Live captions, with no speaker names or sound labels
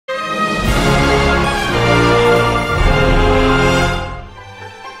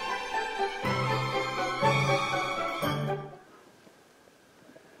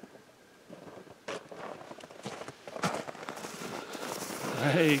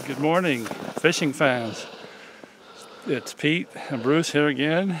good morning, fishing fans. It's Pete and Bruce here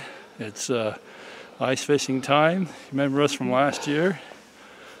again. It's ice fishing time. Remember us from last year?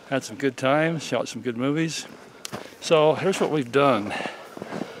 Had some good times, shot some good movies. So here's what we've done.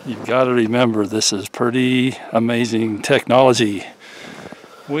 You've got to remember, this is pretty amazing technology.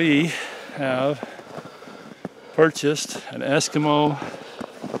 We have purchased an Eskimo.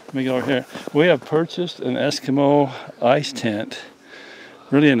 Let me go over here. We have purchased an Eskimo ice tent.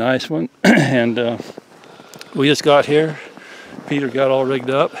 Really a nice one. And we just got here. Peter got all rigged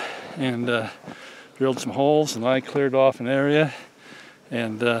up and drilled some holes, and I cleared off an area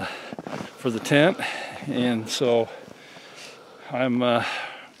and for the tent. And so I'm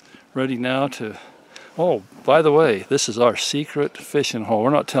ready now to... Oh, by the way, this is our secret fishing hole. We're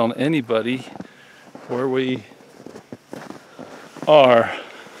not telling anybody where we are.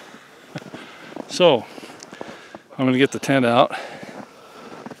 So I'm going to get the tent out,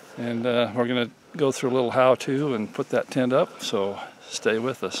 and we're going to go through a little how-to and put that tent up, so stay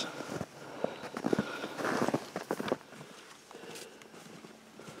with us.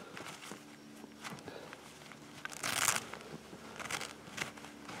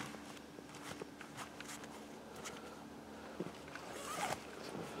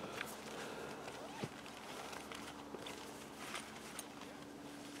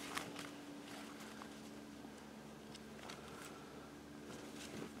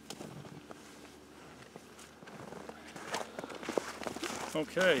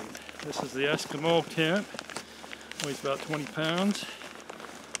 Okay, this is the Eskimo tent. Weighs about 20 pounds.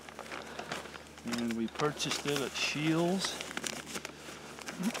 And we purchased it at Shields.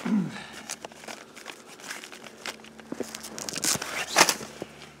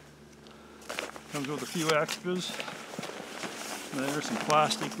 Comes with a few extras. There's some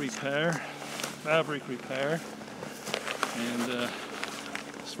plastic repair, fabric repair. And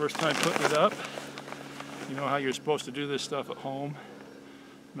it's the first time putting it up. You know how you're supposed to do this stuff at home.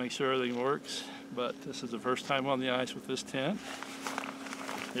 Make sure everything works, but this is the first time on the ice with this tent.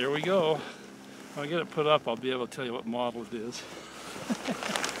 Here we go. When I get it put up, I'll be able to tell you what model it is.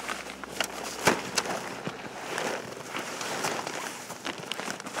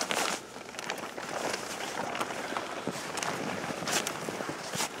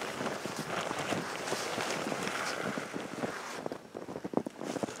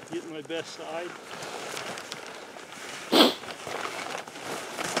 Getting my best side.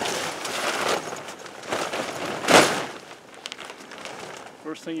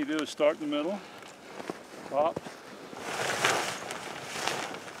 First thing you do is start in the middle, top,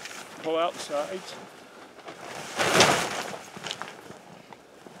 pull out sides.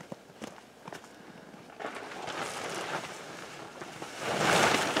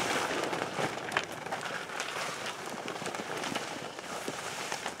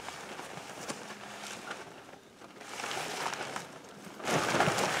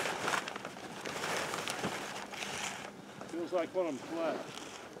 Feels like one of them flat.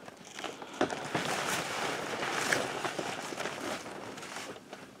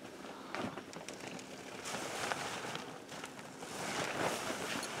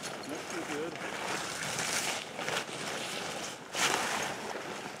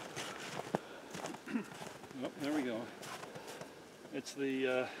 There we go. It's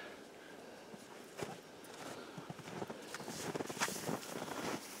the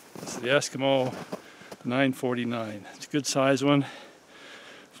Eskimo 949. It's a good size one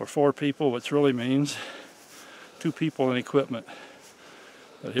for 4 people, which really means 2 people and equipment.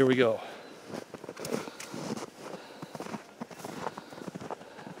 But here we go.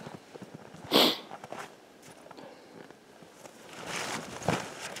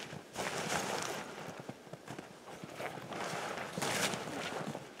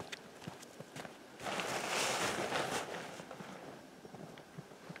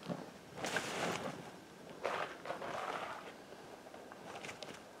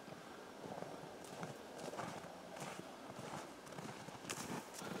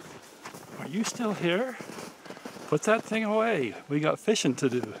 Are you still here? Put that thing away. We got fishing to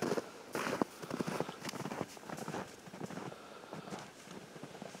do.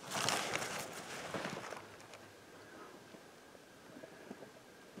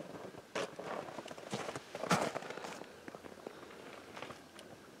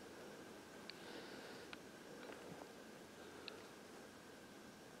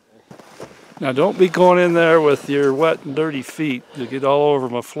 Now don't be going in there with your wet and dirty feet. You'll get all over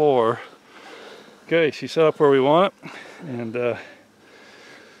my floor. Okay, she's set up where we want it, and going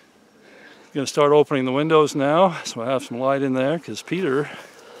to start opening the windows now, so I have some light in there, because Peter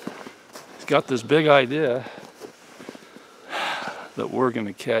has got this big idea that we're going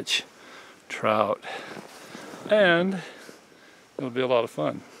to catch trout. And it'll be a lot of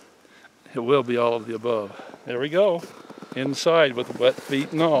fun. It will be all of the above. There we go. Inside with wet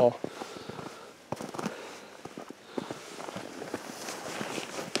feet and all.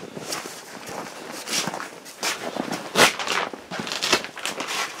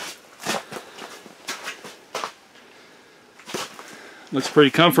 Looks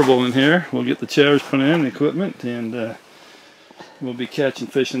pretty comfortable in here. We'll get the chairs put in, the equipment, and we'll be catching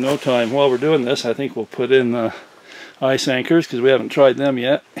fish in no time. While we're doing this, I think we'll put in the ice anchors because we haven't tried them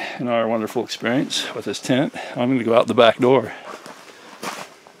yet in our wonderful experience with this tent. I'm going to go out the back door.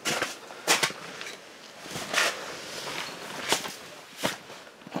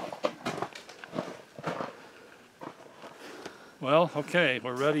 Well, okay,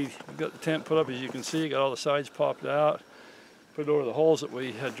 we're ready. We've got the tent put up, as you can see. Got all the sides popped out. Put it over the holes that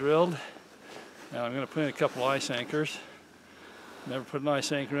we had drilled. Now I'm going to put in a couple ice anchors. Never put an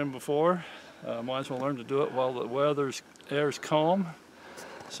ice anchor in before. Might as well learn to do it while the air's calm.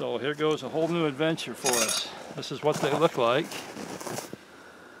 So here goes a whole new adventure for us. This is what they look like.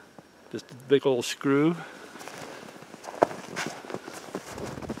 Just a big old screw.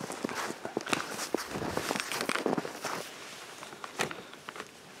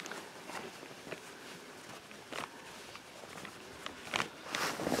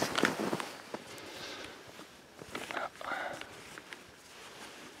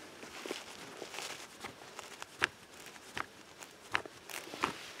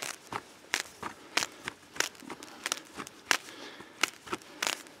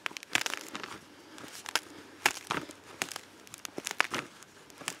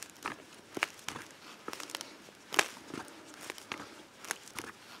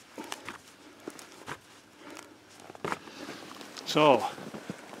 So,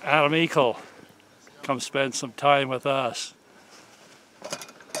 Adam Eagle, come spend some time with us.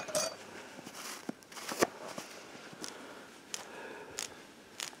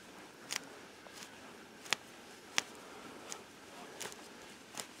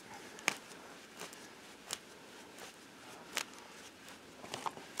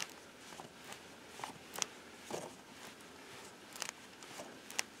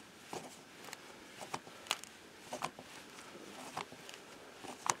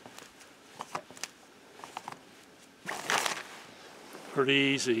 Pretty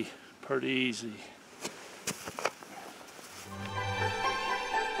easy, pretty easy.